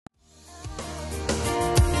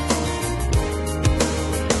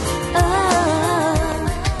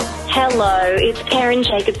Hello, it's Karen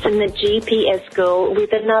Jacobsen, the GPS girl,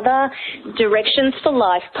 with another Directions for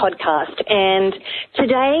Life podcast. And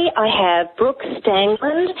today I have Brooke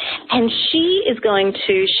Stangeland, and she is going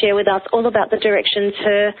to share with us all about the directions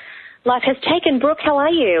her life has taken. Brooke, how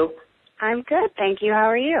are you? I'm good, thank you. How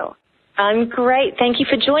are you? I'm great. Thank you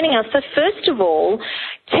for joining us. So first of all,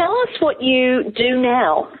 tell us what you do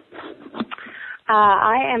now.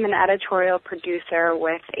 I am an editorial producer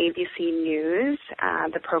with ABC News,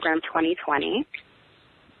 the program 2020.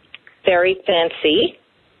 Very fancy.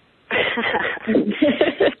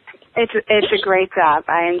 It's a great job.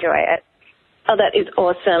 I enjoy it. Oh, that is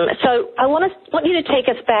awesome. So I want you to take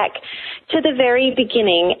us back to the very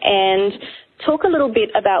beginning and talk a little bit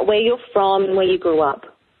about where you're from and where you grew up.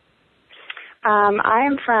 I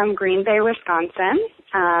am from Green Bay, Wisconsin,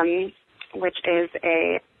 which is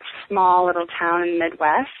a small little town in the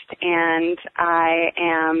Midwest, and I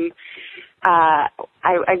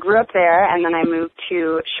grew up there, and then I moved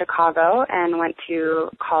to Chicago and went to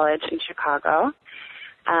college in Chicago,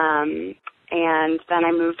 and then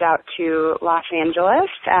I moved out to Los Angeles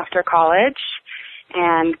after college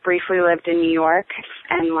and briefly lived in New York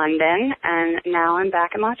and London, and now I'm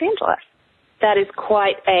back in Los Angeles. That is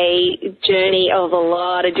quite a journey of a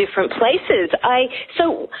lot of different places.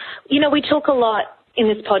 So, we talk a lot in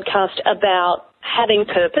this podcast about having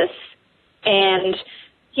purpose and,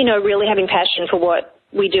 really having passion for what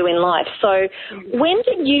we do in life. So when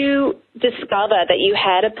did you discover that you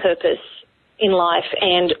had a purpose in life,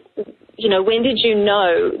 and, when did you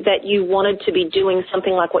know that you wanted to be doing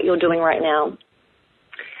something like what you're doing right now?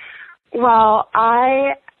 Well,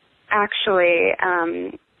 I actually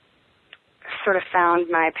sort of found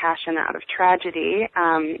my passion out of tragedy.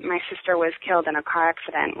 My sister was killed in a car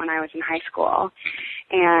accident when I was in high school,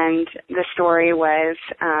 and the story was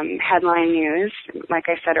headline news. Like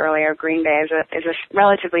I said earlier, Green Bay is a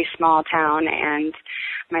relatively small town, and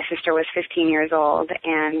my sister was 15 years old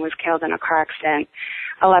and was killed in a car accident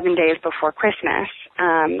 11 days before Christmas.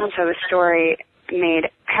 So the story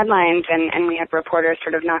made headlines, and we had reporters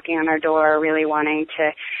sort of knocking on our door, really wanting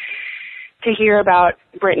to hear about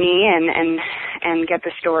Brittany and get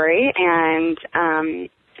the story. And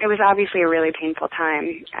it was obviously a really painful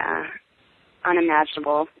time,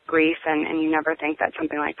 unimaginable grief, and you never think that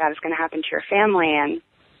something like that is going to happen to your family. And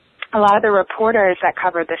a lot of the reporters that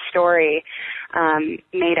covered the story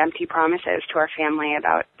made empty promises to our family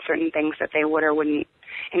about certain things that they would or wouldn't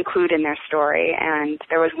include in their story. And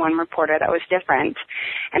there was one reporter that was different,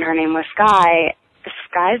 and her name was Sky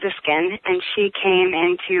Ziskin, and she came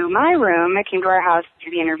into my room. I came to our house to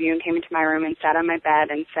do the interview and came into my room and sat on my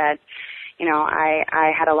bed and said,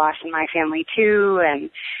 I had a loss in my family too,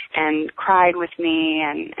 and cried with me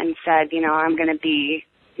and said, I'm going to be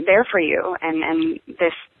there for you, and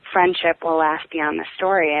this friendship will last beyond the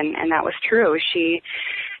story. And that was true. She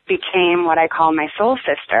became what I call my soul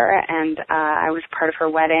sister, and I was part of her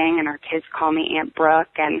wedding, and our kids call me Aunt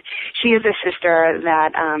Brooke, and she is a sister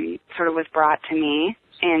that sort of was brought to me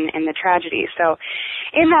in the tragedy. So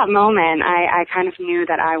in that moment, I kind of knew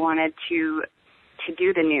that I wanted to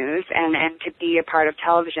do the news and to be a part of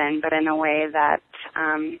television, but in a way that,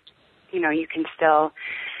 you can still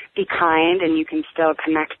be kind, and you can still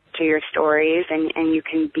connect to your stories, and you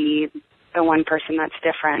can be the one person that's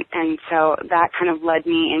different. And so that kind of led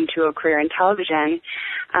me into a career in television,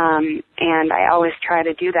 and I always try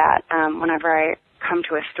to do that. Whenever I come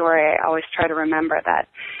to a story, I always try to remember that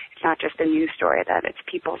it's not just a news story, that it's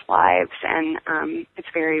people's lives, and it's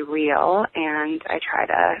very real, and I try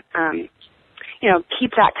to,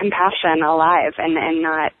 keep that compassion alive and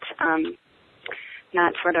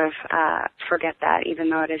not sort of forget that, even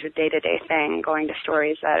though it is a day-to-day thing, going to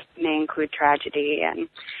stories that may include tragedy and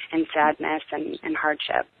sadness and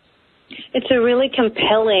hardship. It's a really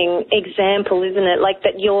compelling example, isn't it? Like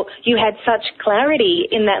that you had such clarity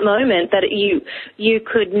in that moment that you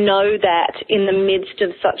could know that in the midst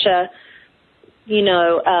of such a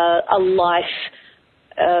life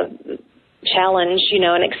challenge,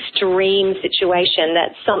 an extreme situation,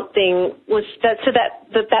 that something was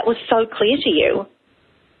that was so clear to you.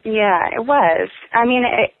 Yeah, it was. I mean,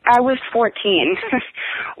 I was 14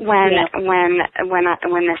 when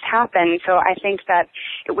this happened, so I think that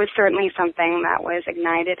it was certainly something that was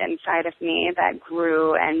ignited inside of me, that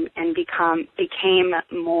grew and became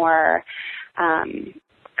more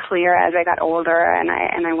clear as I got older, and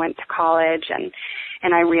I went to college, and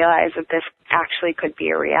I realized that this actually could be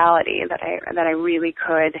a reality, that I really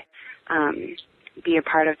could be a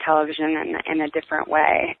part of television in a different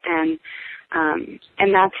way. And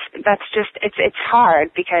that's just, it's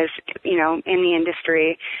hard because, in the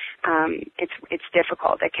industry, it's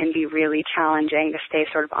difficult. It can be really challenging to stay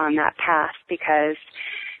sort of on that path because,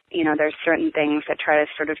 there's certain things that try to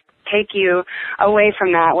sort of take you away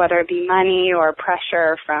from that, whether it be money or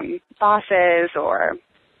pressure from bosses or,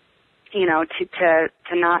 to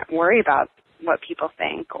not worry about what people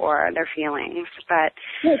think or their feelings. But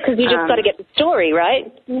because you just got to get the story,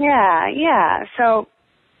 right? Yeah. So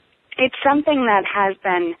it's something that has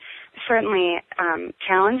been certainly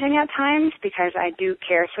challenging at times because I do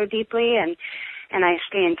care so deeply and I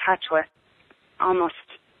stay in touch with almost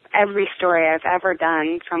every story I've ever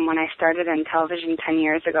done from when I started in television 10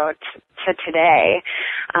 years ago to today.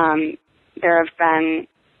 There have been,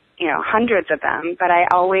 hundreds of them, but I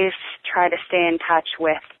always try to stay in touch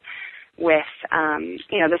with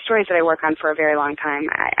the stories that I work on for a very long time.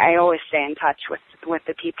 I always stay in touch with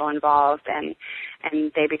the people involved and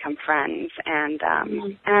they become friends. And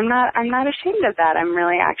I'm not ashamed of that. I'm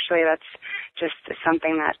really that's just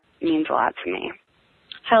something that means a lot to me.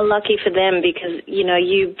 How lucky for them, because,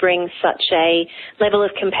 you bring such a level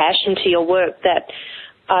of compassion to your work that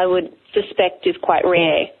I would suspect is quite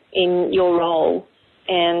rare in your role.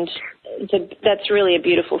 And that's really a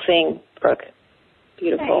beautiful thing, Brooke.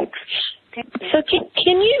 Beautiful. Thank you. So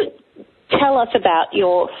can you tell us about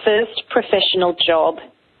your first professional job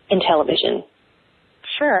in television?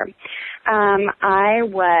 Sure. I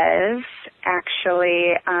was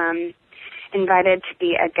actually invited to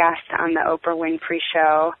be a guest on the Oprah Winfrey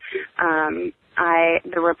Show.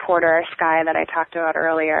 The reporter, Sky, that I talked about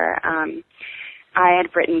earlier, I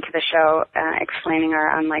had written to the show explaining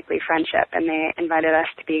our unlikely friendship, and they invited us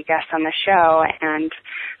to be guests on the show. And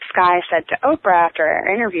Sky said to Oprah after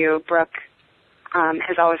our interview, Brooke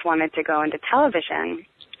has always wanted to go into television.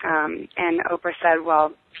 And Oprah said,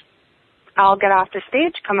 well, I'll get off the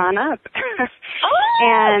stage. Come on up.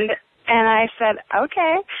 And I said,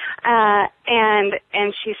 okay.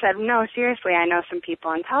 And she said, no, seriously, I know some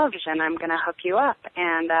people on television. I'm going to hook you up,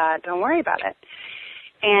 and don't worry about it.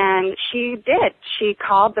 And she did. She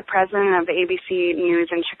called the president of ABC News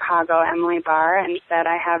in Chicago, Emily Barr, and said,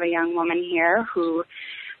 I have a young woman here who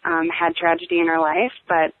had tragedy in her life,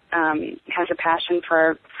 but has a passion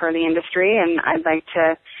for the industry, and I'd like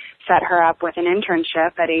to set her up with an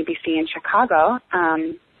internship at ABC in Chicago.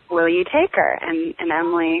 Will you take her? And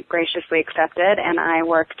Emily graciously accepted, and I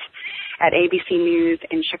worked at ABC News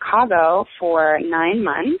in Chicago for 9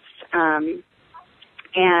 months.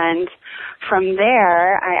 And from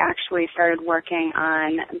there, I actually started working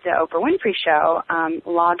on the Oprah Winfrey Show,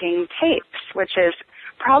 logging tapes, which is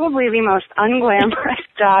probably the most unglamorous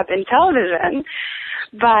job in television.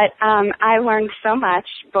 But I learned so much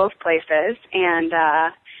both places, and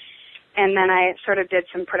then I sort of did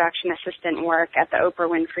some production assistant work at the Oprah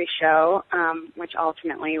Winfrey Show, which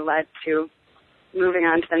ultimately led to moving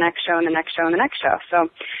on to the next show and the next show and the next show. So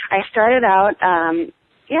I started out,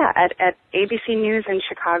 at ABC News in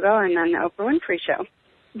Chicago and then the Oprah Winfrey Show.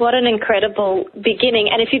 What an incredible beginning.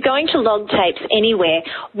 And if you're going to log tapes anywhere,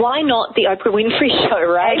 why not the Oprah Winfrey Show,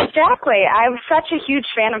 right? Exactly. I was such a huge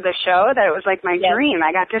fan of the show that it was like my dream.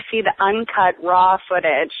 I got to see the uncut, raw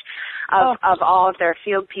footage of all of their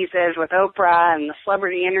field pieces with Oprah and the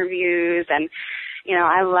celebrity interviews. And,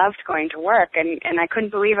 I loved going to work. And I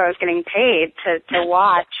couldn't believe I was getting paid to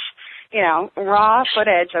watch, raw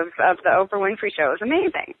footage of the Oprah Winfrey Show. It was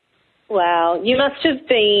amazing. Wow. You must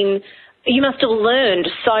have learned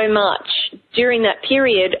so much during that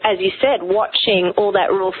period, as you said, watching all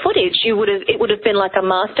that raw footage. It would have been like a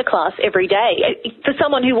masterclass every day for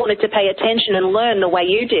someone who wanted to pay attention and learn the way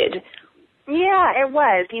you did. Yeah, it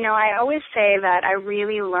was. I always say that I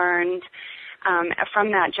really learned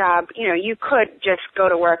from that job. You could just go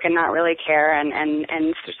to work and not really care and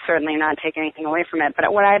certainly not take anything away from it.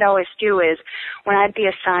 But what I'd always do is when I'd be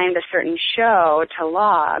assigned a certain show to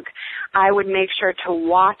log, I would make sure to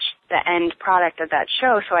watch the end product of that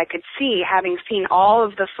show so I could see, having seen all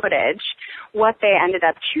of the footage, what they ended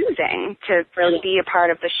up choosing to really be a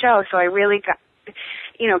part of the show. So I really got,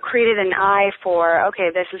 created an eye for, okay,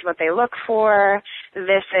 this is what they look for.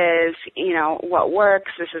 This is, what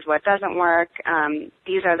works. This is what doesn't work.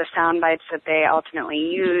 These are the sound bites that they ultimately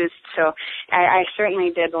used. So I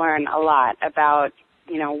certainly did learn a lot about,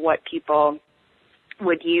 what people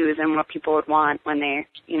would use and what people would want when they,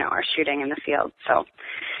 are shooting in the field. So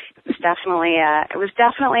it was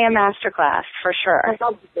definitely a masterclass for sure.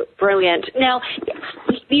 Brilliant. Now,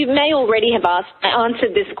 you may already have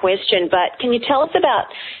answered this question, but can you tell us about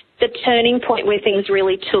the turning point where things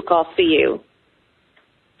really took off for you?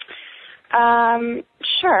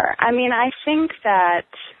 Sure. I mean, I think that,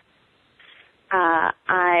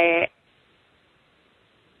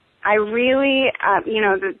 I really,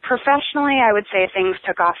 professionally, I would say things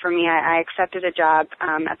took off for me. I accepted a job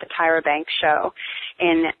at the Tyra Banks show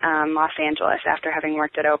in Los Angeles after having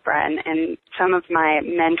worked at Oprah. And some of my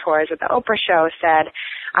mentors at the Oprah show said,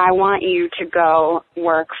 I want you to go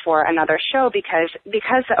work for another show because the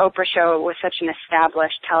Oprah show was such an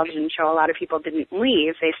established television show, a lot of people didn't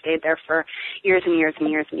leave. They stayed there for years and years and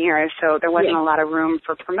years and years, so there wasn't a lot of room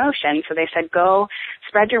for promotion. So they said, go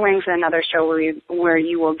spread your wings in another show where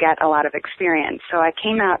you will get a lot of experience. So I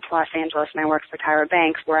came out to Los Angeles and I worked for Tyra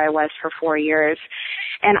Banks, where I was for 4 years,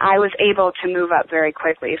 and I was able to move up very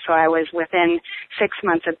quickly. So I was within 6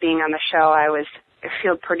 months of being on the show, I was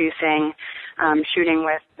field producing, shooting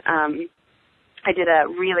with, I did a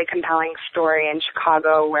really compelling story in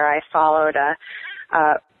Chicago where I followed a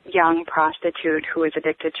young prostitute who was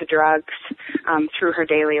addicted to drugs through her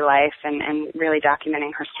daily life and really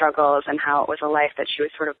documenting her struggles and how it was a life that she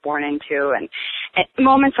was sort of born into. And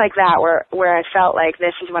moments like that where I felt like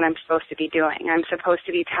this is what I'm supposed to be doing. I'm supposed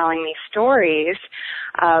to be telling these stories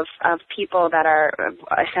of people that are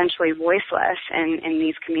essentially voiceless in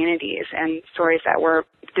these communities, and stories that were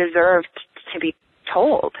deserved to be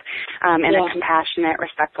told in a compassionate,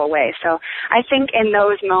 respectful way. So I think in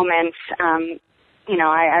those moments,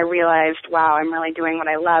 I realized, wow, I'm really doing what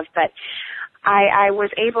I love. But I was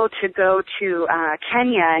able to go to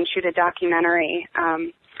Kenya and shoot a documentary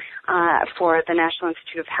for the National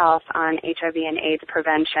Institute of Health on HIV and AIDS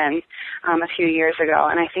prevention a few years ago.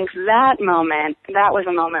 And I think that was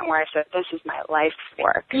a moment where I said, this is my life's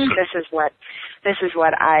work. This is what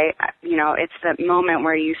it's the moment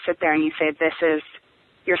where you sit there and you say,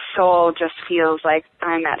 your soul just feels like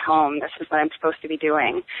I'm at home. This is what I'm supposed to be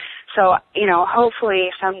doing. So,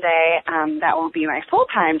 hopefully someday that will be my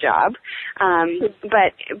full-time job.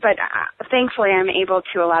 But thankfully I'm able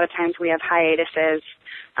to, a lot of times we have hiatuses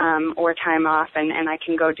or time off, and I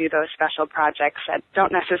can go do those special projects that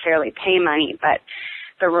don't necessarily pay money, but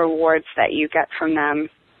the rewards that you get from them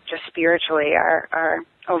just spiritually are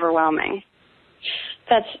overwhelming.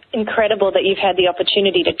 That's incredible that you've had the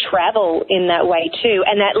opportunity to travel in that way too.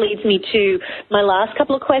 And that leads me to my last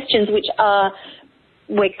couple of questions, which are,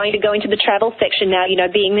 we're going to go into the travel section now.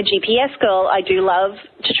 Being the GPS girl, I do love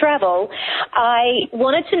to travel. I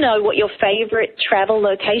wanted to know what your favorite travel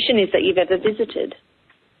location is that you've ever visited.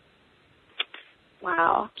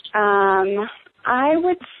 Wow. I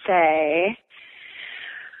would say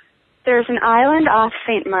there's an island off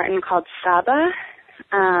St. Martin called Saba.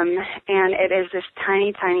 And it is this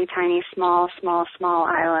tiny, tiny, tiny, small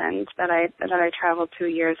island that I traveled to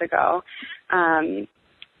years ago.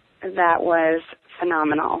 That was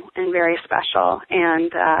phenomenal and very special.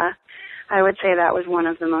 And I would say that was one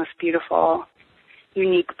of the most beautiful,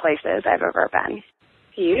 unique places I've ever been.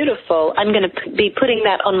 Beautiful. I'm going to be putting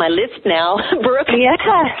that on my list now, Brooke. Yes.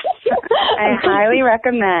 I highly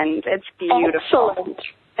recommend. It's beautiful.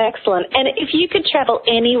 Excellent. And if you could travel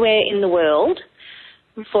anywhere in the world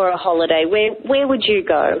for a holiday, where would you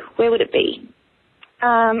go? Where would it be?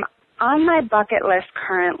 On my bucket list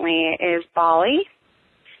currently is Bali.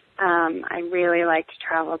 I really like to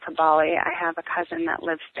travel to Bali. I have a cousin that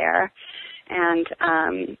lives there, and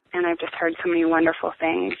I've just heard so many wonderful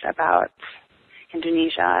things about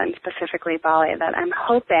Indonesia and specifically Bali that I'm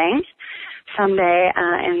hoping someday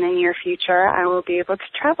in the near future I will be able to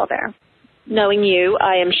travel there. Knowing you,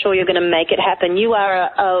 I am sure you're going to make it happen. You are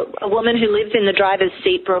a woman who lives in the driver's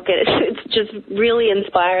seat, Brooke. It's just really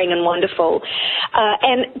inspiring and wonderful.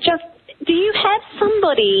 Do you have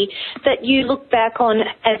somebody that you look back on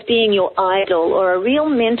as being your idol or a real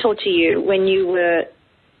mentor to you when you were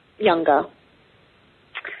younger?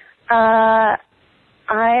 I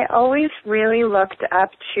always really looked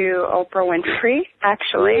up to Oprah Winfrey,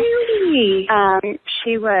 actually. Really?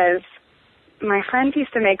 My friends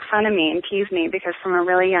used to make fun of me and tease me because from a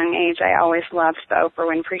really young age I always loved the Oprah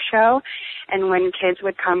Winfrey Show. And when kids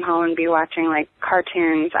would come home and be watching like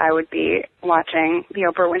cartoons, I would be watching the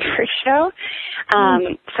Oprah Winfrey Show.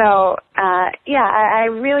 I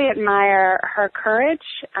really admire her courage,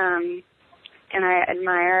 and I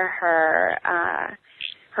admire her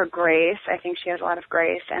grace. I think she has a lot of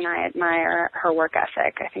grace, and I admire her work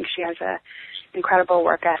ethic. I think she has a incredible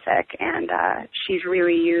work ethic, and she's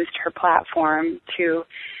really used her platform to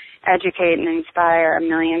educate and inspire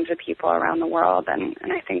millions of people around the world, and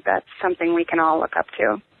I think that's something we can all look up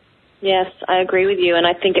to. Yes, I agree with you, and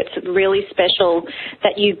I think it's really special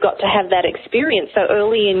that you've got to have that experience so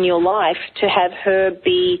early in your life to have her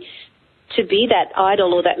be that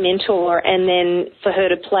idol or that mentor, and then for her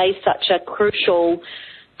to play such a crucial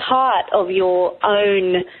part of your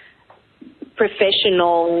own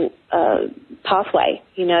professional pathway.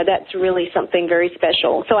 You know, that's really something very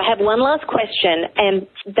special. So I have one last question, and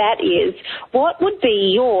that is, what would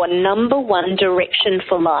be your number one direction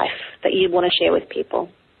for life that you want to share with people?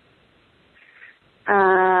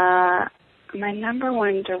 My number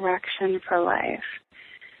one direction for life.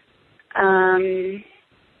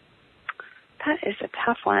 That is a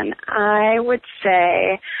tough one. I would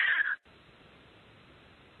say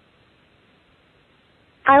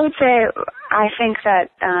I think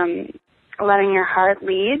that letting your heart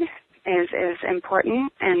lead is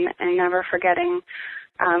important, and never forgetting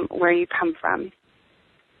where you come from.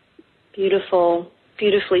 Beautiful.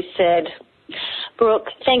 Beautifully said. Brooke,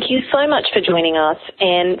 thank you so much for joining us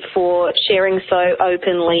and for sharing so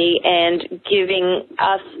openly and giving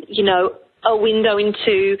us, you know, a window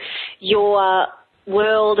into your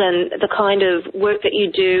world and the kind of work that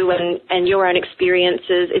you do and your own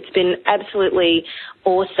experiences. It's been absolutely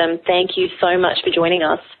awesome. Thank you so much for joining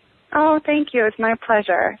us. Oh, thank you. It's my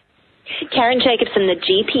pleasure. Karen Jacobsen, the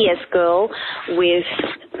GPS girl with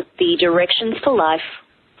the Directions for Life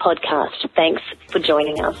podcast. Thanks for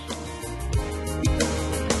joining us.